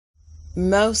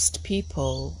most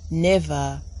people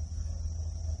never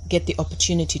get the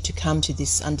opportunity to come to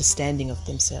this understanding of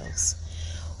themselves,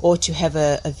 or to have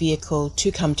a vehicle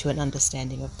to come to an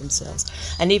understanding of themselves.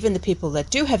 And even the people that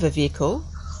do have a vehicle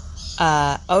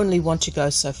only want to go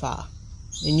so far.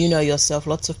 And you know yourself,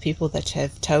 lots of people that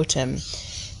have Totem,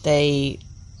 they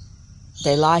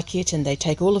like it and they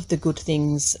take all of the good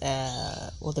things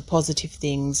or the positive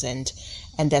things, and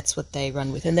that's what they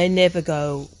run with. And they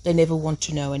never want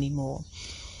to know anymore.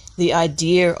 The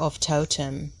idea of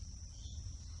Totem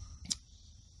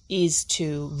is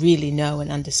to really know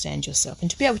and understand yourself, and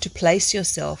to be able to place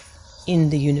yourself in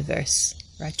the universe,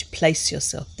 right? To place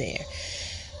yourself there.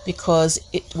 Because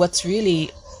what's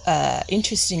really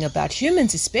interesting about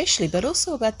humans especially, but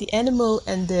also about the animal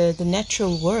and the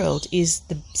natural world, is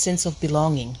the sense of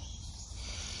belonging.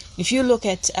 If you look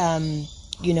at,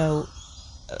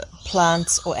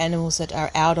 plants or animals that are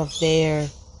out of their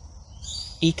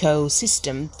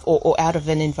ecosystem or out of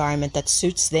an environment that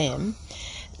suits them,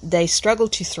 they struggle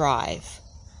to thrive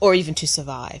or even to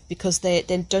survive because they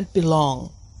don't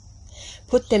belong.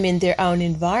 Put them in their own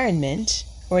environment,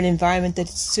 or an environment that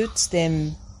suits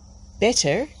them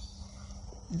better,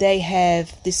 they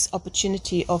have this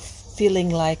opportunity of feeling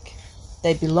like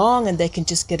they belong and they can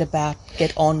just get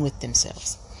on with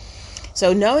themselves.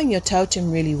 So knowing your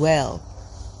totem really well,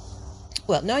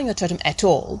 knowing your totem at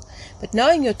all, but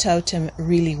knowing your totem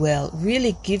really well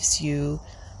really gives you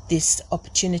this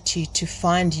opportunity to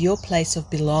find your place of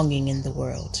belonging in the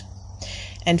world.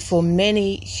 And for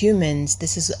many humans,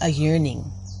 this is a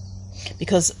yearning,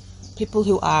 because people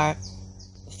who are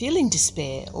feeling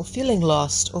despair or feeling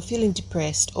lost or feeling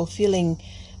depressed or feeling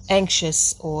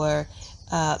anxious or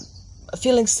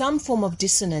feeling some form of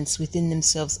dissonance within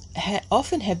themselves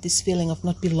often have this feeling of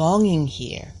not belonging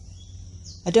here.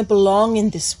 I don't belong in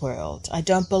this world. I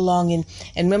don't belong in,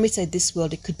 and when we say this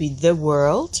world, it could be the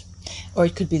world, or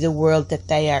it could be the world that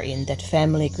they are in, that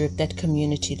family group, that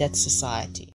community, that society.